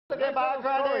Get by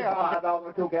right there. $5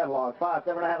 with 2 catalogs. 5,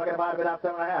 7.5. I get a 5, out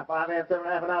 7.5. 5 and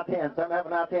 7.5 and out 10. 7.5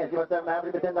 and out 10. You want 7.5?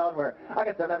 You get $10 worth. I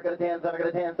get 7.5. I get a 10. 7. I get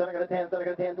a 10. 7. I get a 10. 7. I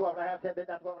get a 10. 12.5. 10.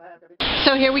 That's 12.5.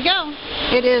 So here we go.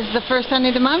 It is the first Sunday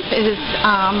of the month. It is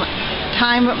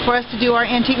time for us to do our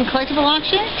antique and collectible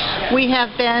auction. We have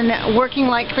been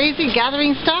working like crazy,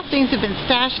 gathering stuff. Things have been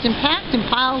stashed and packed in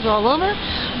piles all over.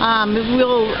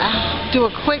 We'll do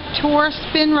a quick tour,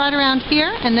 spin right around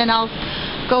here, and then I'll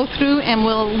go through and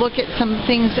we'll look at some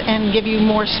things and give you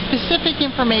more specific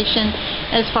information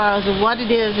as far as what it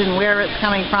is and where it's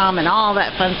coming from and all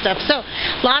that fun stuff. So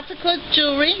lots of clip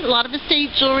jewelry, a lot of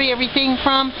estate jewelry, everything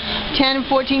from 10 and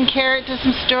 14 karat to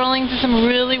some sterling to some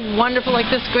really wonderful, like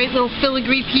this great little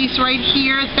filigree piece right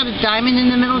here. It's got a diamond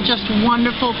in the middle, just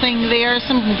wonderful thing there.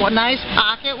 Some nice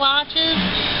pocket watches.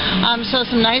 So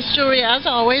some nice jewelry as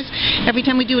always. Every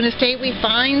time we do an estate we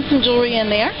find some jewelry in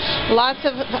there. Lots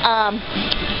of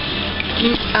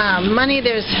money.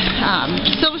 There's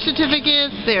silver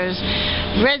certificates, there's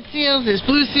red seals, there's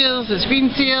blue seals, there's green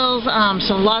seals,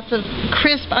 so lots of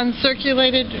crisp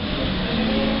uncirculated.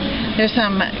 There's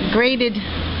some graded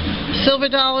silver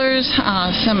dollars,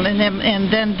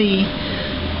 and then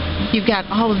you've got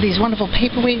all of these wonderful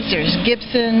paperweights. There's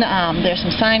Gibson, there's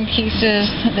some signed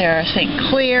pieces, there are St.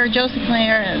 Clair, Joe St.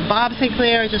 Clair, and Bob St.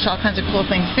 Clair, just all kinds of cool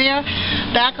things there.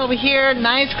 Back over here,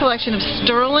 nice collection of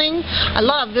sterling. I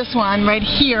love this one right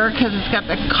here because it's got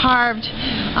the carved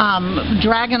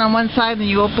dragon on one side, then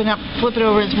you open up, flip it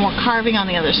over, it's more carving on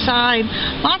the other side.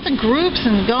 Lots of groups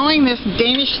and going. There's some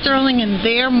Danish sterling in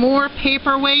there, more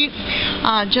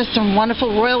paperweights, just some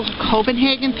wonderful Royal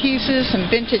Copenhagen pieces, some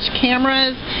vintage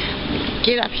cameras.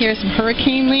 Get up here, some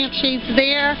hurricane lampshades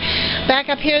there. Back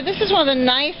up here, this is one of the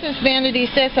nicest vanity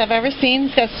sets I've ever seen.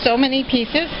 It's got so many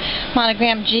pieces.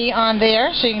 Monogram G on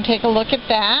there, so you can take a look at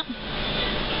that.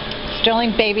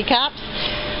 Sterling baby cups.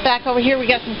 Back over here, we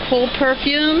got some cool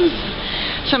perfumes.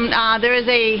 There is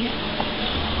the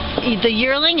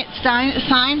yearling. It's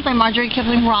signed by Marjorie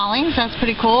Kipling Rawlings. That's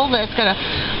pretty cool. That's got a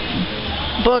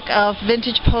book of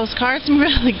vintage postcards. Some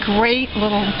really great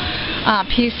little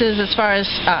pieces as far as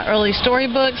early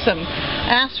storybooks, some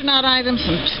astronaut items,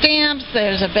 some stamps.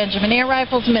 There's a Benjamin air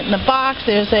rifle mint in the box.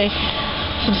 There's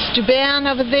some Steuben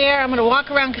over there. I'm going to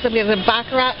walk around because I'm going to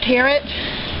Baccarat parrot.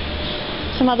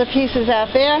 Some other pieces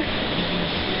out there.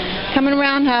 Coming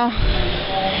around now.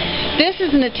 This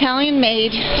is an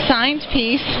Italian-made signed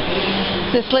piece.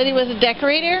 This lady was a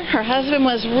decorator. Her husband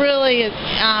was really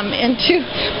into,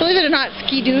 believe it or not,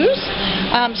 ski-doos.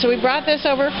 So we brought this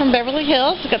over from Beverly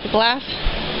Hills. It's got the glass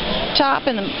top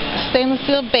and the stainless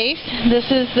steel base. This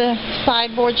is the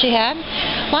sideboard she had.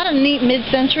 A lot of neat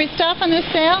mid-century stuff on this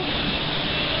sale.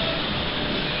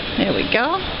 There we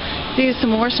go. Do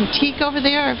some teak over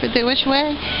there, which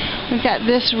way. We've got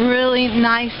this really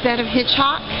nice set of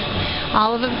Hitchcock.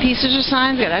 All of the pieces are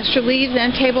signed. We've got extra leaves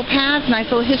and table pads.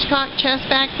 Nice little Hitchcock chest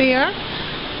back there.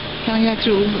 Coming back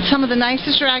through some of the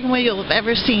nicest dragonware you'll have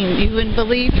ever seen. You wouldn't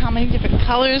believe how many different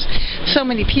colors, so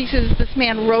many pieces. This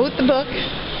man wrote the book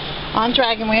on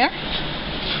dragonware.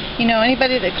 You know,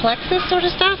 anybody that collects this sort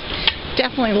of stuff,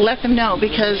 definitely let them know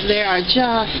because they are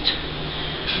just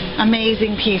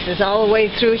amazing pieces all the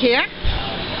way through here.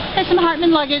 There's some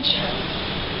Hartman luggage.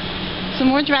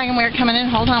 Some more dragonware coming in.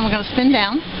 Hold on, we're going to spin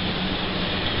down.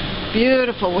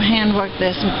 Beautiful handwork.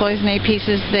 There's some cloisonne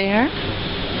pieces there.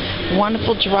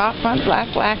 Wonderful drop front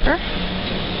black lacquer.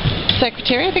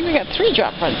 Secretary. I think we got 3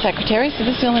 drop front secretaries, so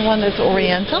this is the only one that's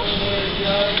oriental.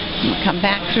 We'll come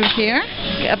back through here.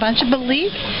 A bunch of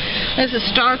Belique. There's a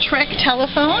Star Trek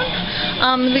telephone.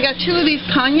 We got 2 of these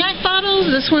cognac bottles.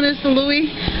 This one is the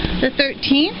Louis the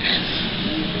 13th.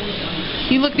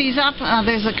 You look these up.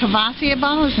 There's a Cavassier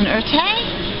bottle. There's an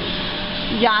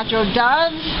Urte. Yadro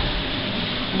doves.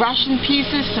 Russian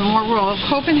pieces, some more Royal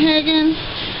Copenhagen.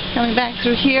 Coming back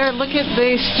through here, look at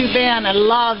the Steuben. I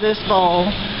love this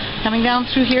bowl. Coming down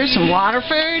through here, some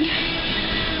Waterford.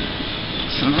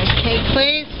 Some nice cake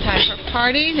plates. Time for a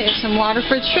party. They have some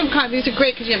Waterford shrimp cocktails. These are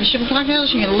great because you have shrimp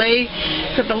cocktails. You can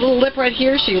got the little lip right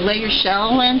here, so you lay your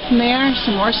shell length in there.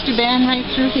 Some more Steuben right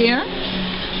through here.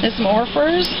 There's some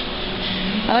Orphers.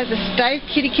 I like the Steiff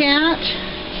kitty cat.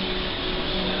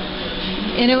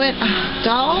 Inuit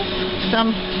dolls,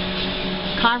 some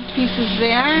carved pieces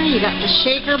there. You got the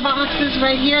shaker boxes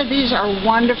right here. These are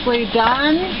wonderfully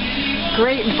done.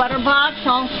 Great butter box,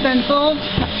 all stenciled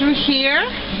through here.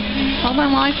 Hold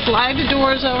on while I slide the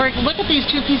doors over. Look at these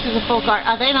 2 pieces of folk art.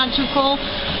 Are they not too cool?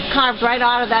 Carved right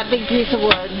out of that big piece of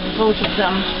wood, both of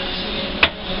them.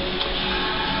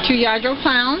 2 Yadro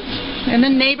clowns. And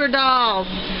the neighbor dolls.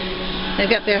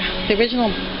 They've got the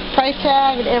original price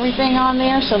tag and everything on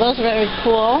there, so those are very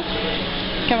cool.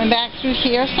 Coming back through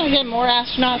here, so again, more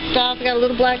astronaut stuff. We got a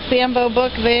little black Sambo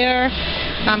book there.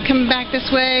 Coming back this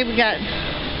way, we got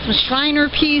some Shriner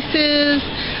pieces.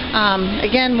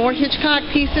 Again, more Hitchcock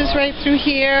pieces right through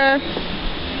here.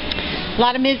 A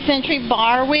lot of mid-century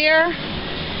barware.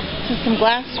 So some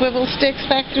glass swivel sticks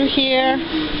back through here.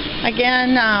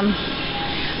 Again,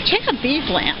 check out these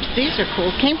lamps. These are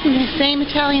cool. Came from the same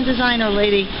Italian designer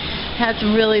lady. Had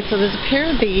some really, so there's a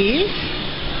pair of these.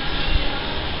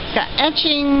 We've got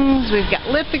etchings, we've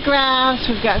got lithographs,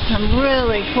 we've got some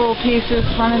really cool pieces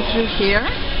running through here.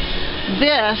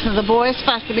 This, the boys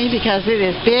fuss at me because it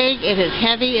is big, it is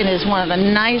heavy, it is one of the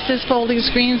nicest folding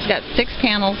screens. It's got 6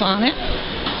 panels on it.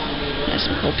 There's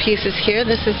some cool pieces here.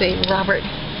 This is a Robert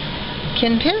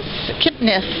Kipnis.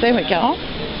 There we go.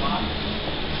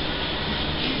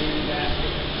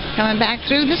 Coming back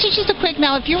through. This is just a quick.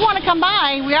 Now, if you want to come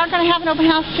by, we are going to have an open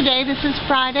house today. This is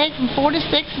Friday from 4 to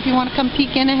 6 if you want to come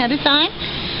peek in ahead of time.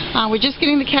 We're just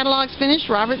getting the catalogs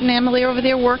finished. Robert and Emily are over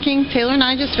there working. Taylor and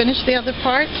I just finished the other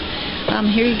parts.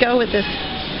 Here you go with this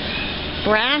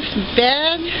brass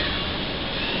bed.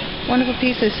 Wonderful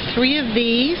pieces. 3 of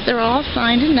these. They're all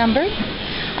signed and numbered.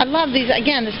 I love these.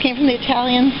 Again, this came from the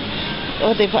Italian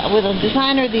with a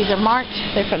designer. These are marked.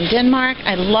 They're from Denmark.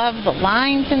 I love the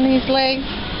lines in these legs.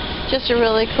 Just a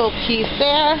really cool piece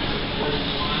there.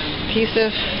 Piece of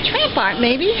tramp art,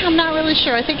 maybe. I'm not really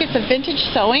sure. I think it's a vintage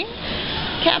sewing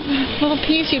cap little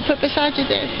piece you put beside you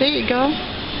there. There you go.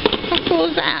 How cool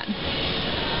is that?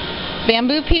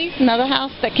 Bamboo piece, another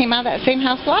house that came out of that same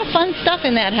house. A lot of fun stuff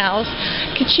in that house.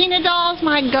 Kachina dolls,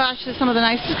 my gosh, they're some of the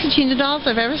nicest Kachina dolls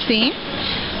I've ever seen.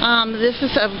 This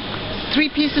is 3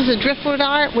 pieces of driftwood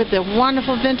art with the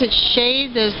wonderful vintage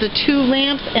shade. There's the 2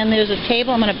 lamps and there's a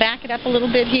table. I'm going to back it up a little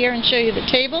bit here and show you the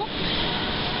table.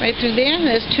 Right through there. And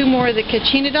there's 2 more of the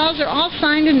Kachina dolls. They're all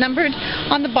signed and numbered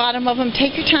on the bottom of them.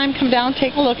 Take your time, come down,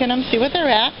 take a look at them, see what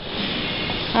they're at.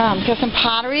 Got some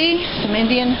pottery, some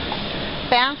Indian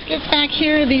baskets back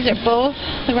here. These are both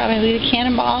the Robin Lee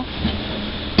Cannonball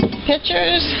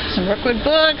pictures, some Rookwood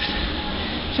books,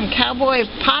 some cowboy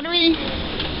pottery.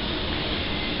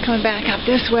 Coming back up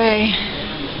this way.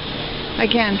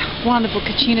 Again, wonderful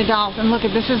Kachina dolls. And look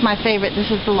at this, is my favorite. This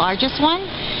is the largest one.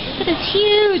 It is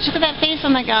huge. Look at that face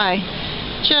on that guy.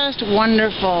 Just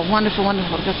wonderful, wonderful,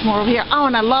 wonderful. Got some more over here. Oh,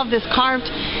 and I love this carved,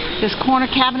 this corner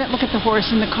cabinet. Look at the horse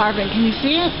in the carving. Can you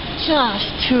see it? Just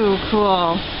too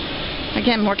cool.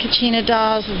 Again, more Kachina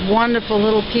dolls. Wonderful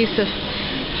little piece of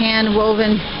hand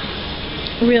woven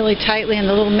really tightly in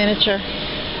the little miniature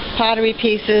pottery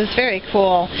pieces. Very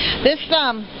cool. This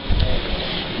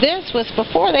was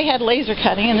before they had laser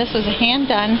cutting, and this was a hand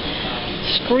done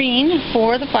screen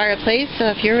for the fireplace. So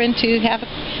if you're into a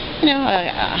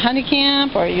honey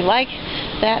camp, or you like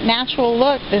that natural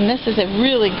look, then this is a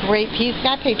really great piece.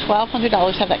 Got paid $1,200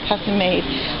 to have that custom made.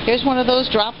 Here's one of those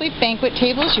drop leaf banquet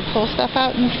tables. You pull stuff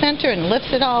out in the center and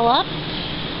lifts it all up.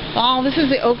 Oh, this is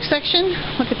the oak section.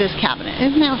 Look at this cabinet.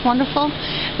 Isn't that wonderful?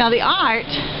 Now the art,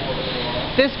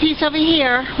 this piece over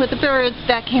here with the birds,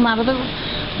 that came out of the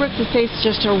Brooks Estates.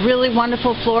 Just a really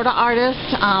wonderful Florida artist.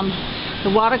 The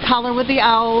watercolor with the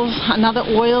owls. Another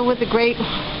oil with the great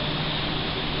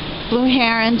blue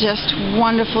heron, just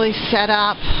wonderfully set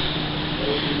up.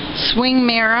 Swing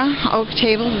mirror, oak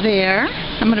table there.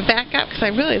 I'm going to back up because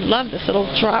I really love this little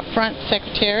drop front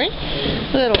secretary.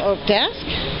 Little oak desk.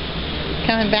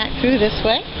 Coming back through this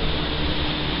way.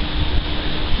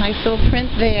 Nice little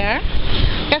print there.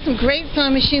 Got some great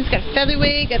sewing machines. Got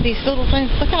featherweight. Got these little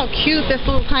things. Look how cute this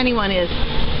little tiny one is.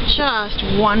 Just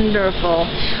wonderful.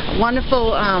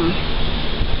 Wonderful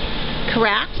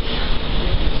crafts.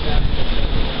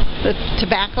 The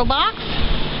tobacco box.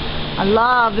 I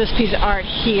love this piece of art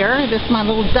here. This is my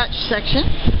little Dutch section.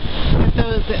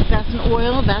 That's an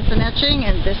oil, that's an etching,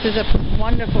 and this is a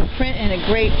wonderful print in a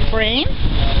great frame.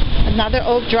 Another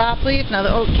oak drop leaf,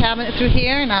 another oak cabinet through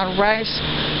here. Now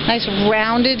nice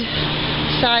rounded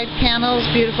side panels,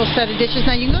 beautiful set of dishes.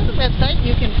 Now you can go to the website,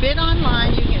 you can bid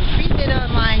online, you can pre-bid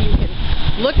online, you can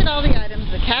look at all the items.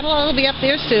 The catalog will be up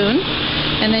there soon,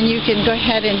 and then you can go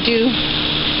ahead and do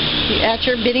at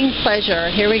your bidding pleasure.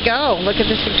 Here we go. Look at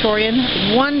this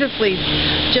Victorian, wonderfully,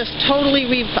 just totally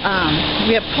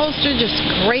reupholstered, just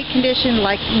great condition,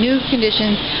 like new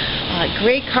condition.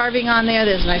 Great carving on there.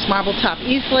 There's a nice marble top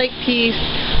East Lake piece,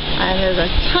 and there's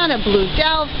a ton of blue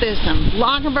delft. There's some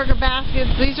Longenberger baskets.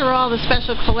 These are all the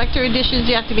special collector editions.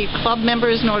 You have to be club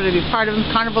members in order to be part of them.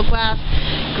 Carnival glass,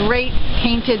 great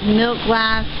painted milk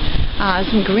glass.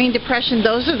 some green depression.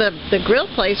 Those are the grill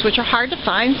plates, which are hard to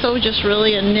find, so just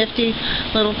really a nifty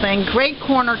little thing. Great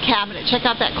corner cabinet. Check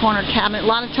out that corner cabinet. A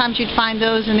lot of times you'd find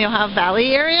those in the Ohio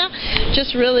Valley area.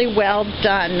 Just really well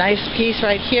done. Nice piece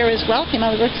right here as well. Came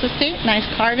out of the Brooks Estate. Nice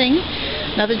carving.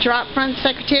 Another drop front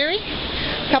secretary.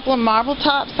 A couple of marble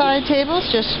top side tables.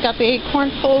 Just got the acorn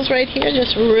pulls right here.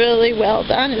 Just really well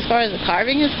done as far as the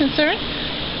carving is concerned.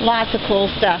 Lots of cool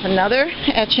stuff. Another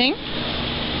etching.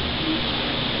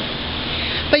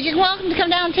 But you're welcome to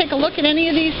come down and take a look at any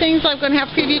of these things. I'm going to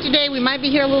have a preview today. We might be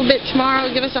here a little bit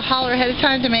tomorrow. Give us a holler ahead of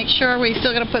time to make sure. We're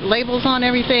still going to put labels on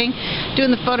everything.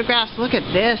 Doing the photographs. Look at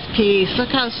this piece.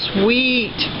 Look how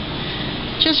sweet.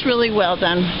 Just really well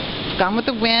done. Gone with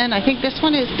the Wind. I think this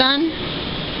one is done.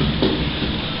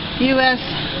 U.S.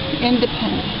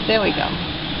 Independent. There we go.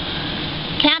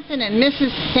 Captain and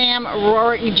Mrs. Sam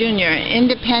Rorick Jr.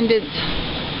 Independent.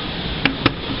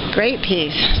 Great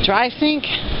piece. Dry sink.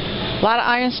 A lot of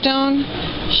ironstone.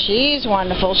 She's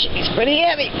wonderful. She's pretty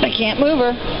heavy. I can't move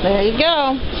her. There you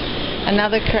go.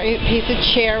 Another great piece of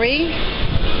cherry.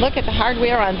 Look at the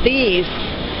hardware on these.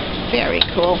 Very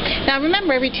cool. Now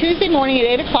remember, every Tuesday morning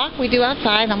at 8 o'clock we do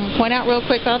outside. I'm going to point out real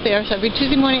quick out there. So every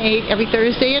Tuesday morning at 8, every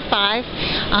Thursday at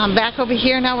 5. Back over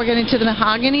here now we're getting to the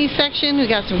mahogany section. We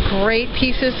got some great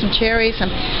pieces, some cherries, some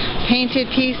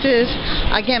painted pieces.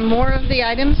 Again, more of the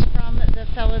items from the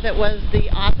fellow that was the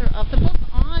author of the book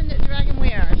on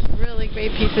Dragonware. Some really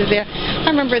great pieces there. I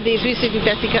remember these. We used to do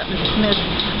Bessie Cutler Smith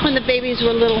when the babies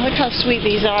were little. Look how sweet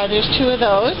these are. There's 2 of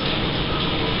those.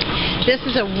 This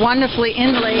is a wonderfully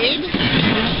inlaid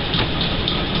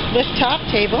lift top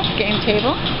table, game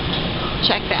table.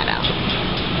 Check that out.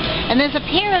 And there's a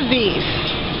pair of these.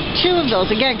 2 of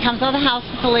those. Again, comes out of the house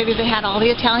with the lady that had all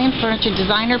the Italian furniture,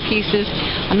 designer pieces,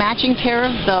 a matching pair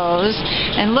of those.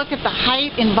 And look at the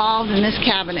height involved in this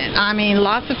cabinet. I mean,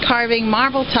 lots of carving,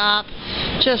 marble top,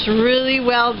 just really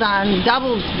well done.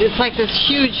 Double, it's like this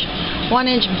huge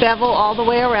 1-inch bevel all the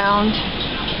way around.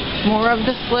 More of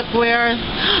the slipware.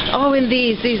 Oh, and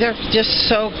these are just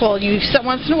so cool.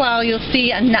 Once in a while you'll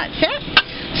see a nut set.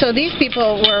 So these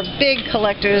people were big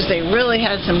collectors. They really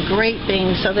had some great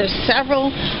things. So there's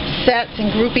several sets and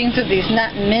groupings of these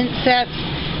nut and mint sets.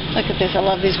 Look at this. I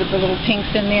love these with the little pinks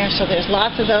in there. So there's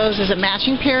lots of those. There's a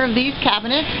matching pair of these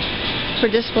cabinets for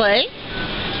display.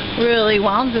 Really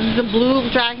well. This is the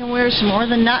blue Dragonware. Some more of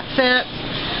the nut sets.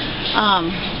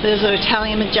 There's an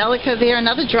Italian Angelica there,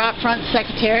 another drop front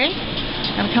secretary.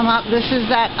 Gonna come up. This is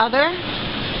that other.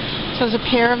 So there's a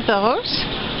pair of those.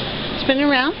 Spinning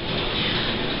around.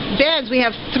 Beds. We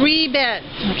have 3 beds.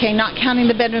 Okay, not counting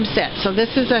the bedroom set. So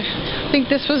this is I think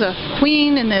this was a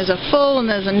queen, and there's a full, and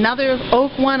there's another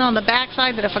oak one on the back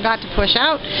side that I forgot to push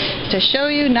out to show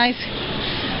you. Nice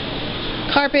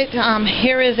carpet.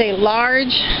 Here is a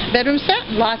large bedroom set.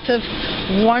 Lots of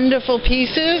wonderful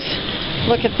pieces.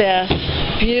 Look at this.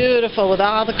 Beautiful with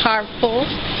all the carved pulls.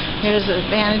 Here's a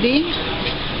vanity.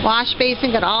 Wash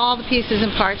basin. Got all the pieces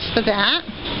and parts for that.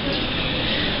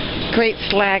 Great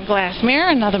slag glass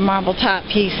mirror. Another marble top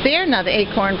piece there. Another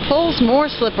acorn pulls. More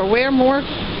slipperware. More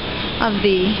of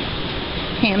the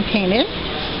hand painted.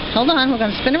 Hold on. We're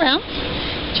going to spin around.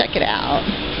 Check it out.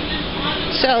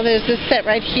 So there's this set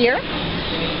right here.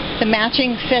 The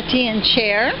matching settee and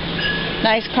chair.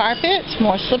 Nice carpets,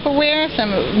 more slipperware, some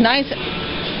nice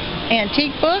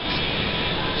antique books,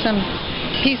 some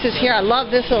pieces here. I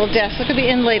love this little desk. Look at the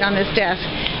inlaid on this desk.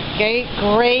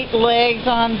 Great legs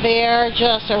on there.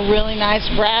 Just a really nice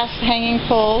brass hanging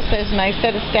pulls. There's a nice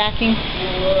set of stacking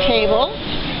tables.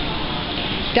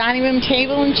 Dining room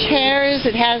table and chairs.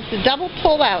 It has the double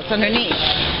pull-outs underneath.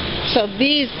 So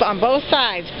these on both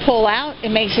sides pull out. It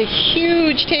makes a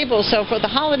huge table. So for the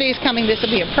holidays coming, this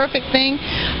will be a perfect thing.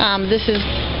 This is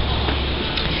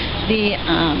the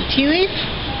tea leaf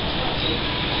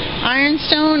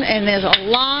ironstone, and there's a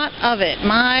lot of it.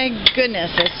 My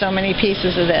goodness, there's so many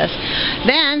pieces of this.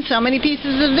 Then so many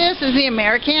pieces of this is the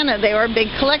Americana. They were big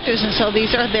collectors, and so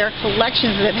these are their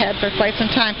collections that they've had for quite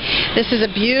some time. This is a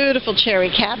beautiful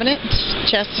cherry cabinet,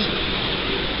 just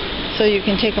so you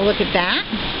can take a look at that.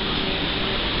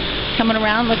 Coming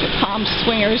around, look at Palm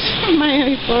Swingers,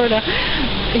 Miami, Florida.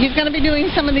 He's going to be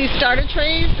doing some of these starter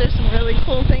trays. There's some really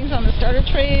cool things on the starter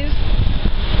trays.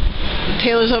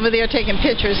 Taylor's over there taking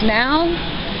pictures now.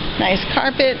 Nice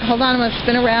carpet. Hold on, I'm going to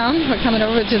spin around. We're coming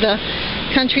over to the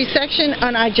country section,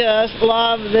 and I just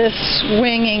love this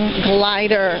swinging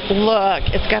glider look.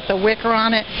 It's got the wicker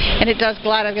on it, and it does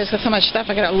glide. I've got so much stuff.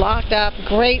 I got it locked up.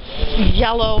 Great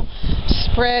yellow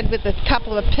spread with a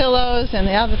couple of pillows and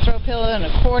the other throw pillow and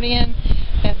accordion.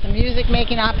 Got some some music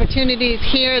making opportunities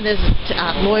here. There's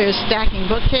a lawyer's stacking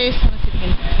bookcase. Let me see if we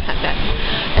can have that.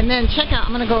 And then check out,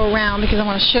 I'm going to go around because I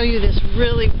want to show you this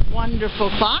really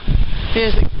wonderful clock.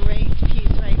 There's a great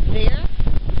piece right there.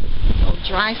 Little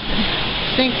dry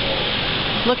sink.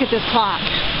 Look at this clock.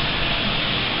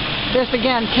 This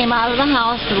again came out of the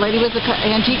house. The lady was an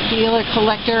antique dealer,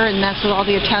 collector, and that's what all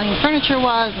the Italian furniture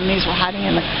was. And these were hiding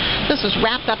in the. This was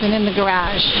wrapped up and in the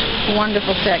garage.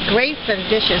 Wonderful set. Great set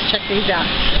of dishes. Check these out.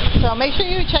 So make sure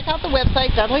you check out the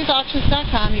website,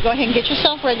 DudleysAuctions.com. You go ahead and get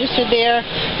yourself registered there.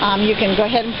 You can go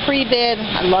ahead and pre-bid.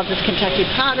 I love this Kentucky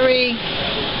pottery.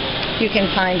 You can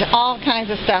find all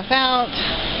kinds of stuff out.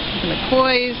 Some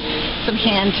McCoys, some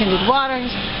hand-tinted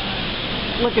waters.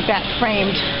 Look at that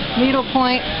framed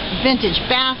needlepoint, vintage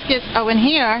baskets. Oh, and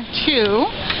here, too,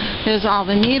 there's all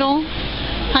the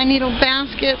high needle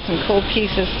baskets, some cool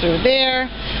pieces through there.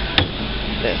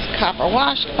 This copper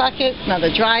wash bucket, another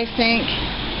dry sink.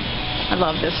 I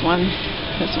love this one.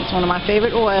 This one's one of my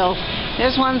favorite oils.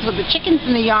 There's ones with the chickens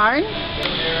in the yard.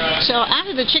 So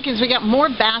after the chickens, we got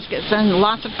more baskets and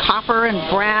lots of copper and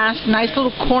brass. Nice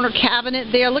little corner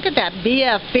cabinet there. Look at that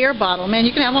BF beer bottle. Man,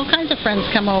 you can have all kinds of friends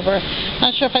come over.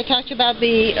 Not sure if I talked to you about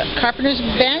the carpenter's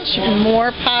bench and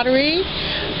more pottery.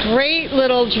 Great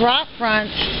little drop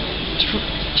front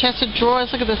chest of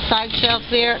drawers. Look at the side shelves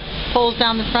there. Pulls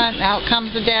down the front. Out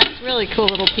comes the desk. Really cool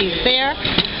little piece there.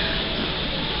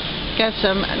 Got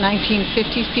some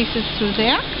 1950s pieces through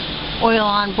there. Oil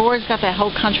on boards, got that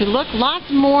whole country look. Lots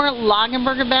more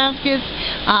Lagenberger baskets.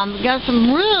 Got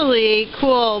some really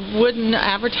cool wooden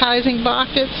advertising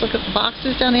buckets. Look at the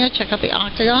boxes down there. Check out the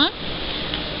octagon.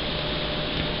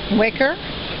 Wicker,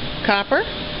 copper,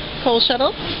 coal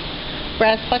shuttles,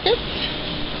 brass buckets.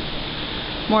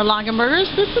 More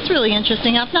Lagenbergers. This is really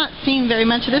interesting. I've not seen very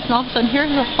much of this, and all of a sudden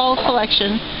here's a whole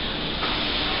collection.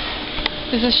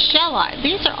 There's a shell art.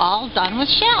 These are all done with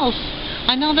shells.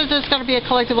 I know that there's got to be a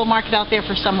collectible market out there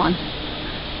for someone.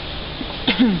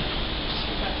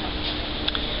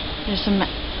 There's some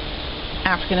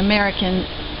African American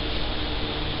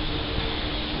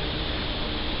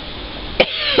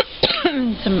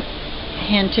some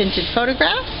hand-tinted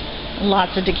photographs,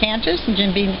 lots of decanters, some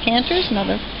Jim Beam decanters,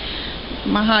 another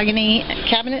mahogany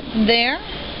cabinet there.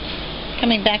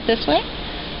 Coming back this way,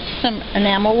 some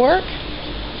enamel work.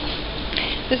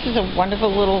 This is a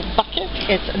wonderful little bucket.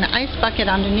 It's an ice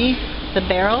bucket underneath the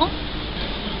barrel.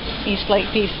 East Lake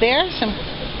piece there. Some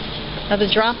other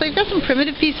drop. We've got some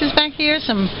primitive pieces back here.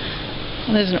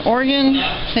 There's an organ.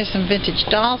 There's some vintage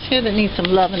dolls here that need some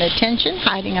love and attention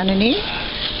hiding underneath.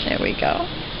 There we go.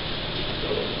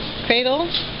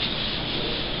 Cradle.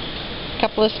 A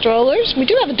couple of strollers. We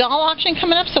do have a doll auction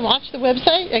coming up, so watch the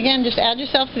website. Again, just add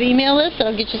yourself to the email list.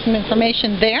 That'll get you some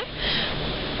information there.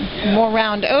 More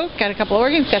round oak, got a couple of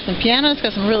organs, got some pianos,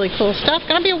 got some really cool stuff.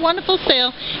 Gonna be a wonderful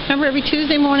sale. Remember, every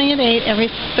Tuesday morning at 8, every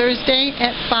Thursday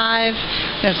at 5.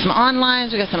 We have some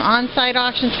onlines, we got some on-site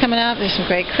auctions coming up. There's some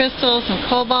great crystals, some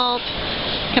cobalt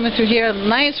coming through here.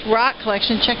 Nice rock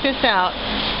collection. Check this out.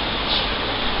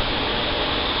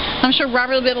 I'm sure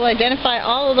Robert will be able to identify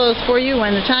all of those for you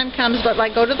when the time comes, but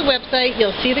go to the website,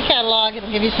 you'll see the catalog,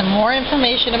 it'll give you some more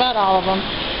information about all of them.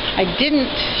 I didn't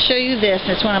show you this.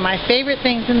 It's one of my favorite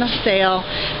things in the sale.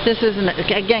 This is,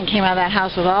 again, came out of that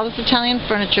house with all this Italian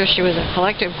furniture. She was a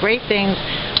collector of great things.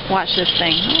 Watch this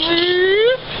thing.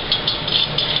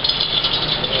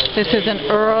 This is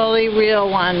an early real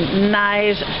one.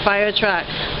 Nice fire truck.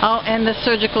 Oh, and the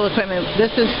surgical equipment.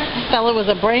 This fellow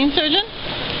was a brain surgeon,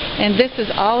 and this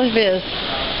is all of his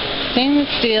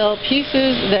stainless steel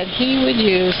pieces that he would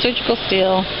use, surgical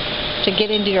steel, to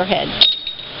get into your head.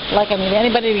 Like I need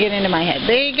anybody to get into my head.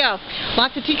 There you go.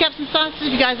 Lots of teacups and sauces.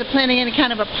 If you guys are planning any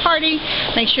kind of a party,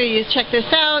 make sure you check this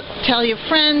out. Tell your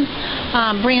friends.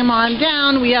 Bring them on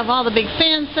down. We have all the big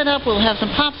fans set up. We'll have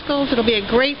some popsicles. It'll be a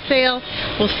great sale.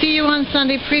 We'll see you on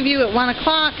Sunday. Preview at 1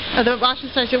 o'clock. The auction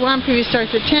starts at 1. Preview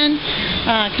starts at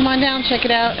 10. Come on down. Check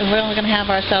it out. And we're all going to have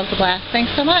ourselves a blast.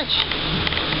 Thanks so much.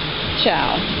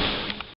 Ciao.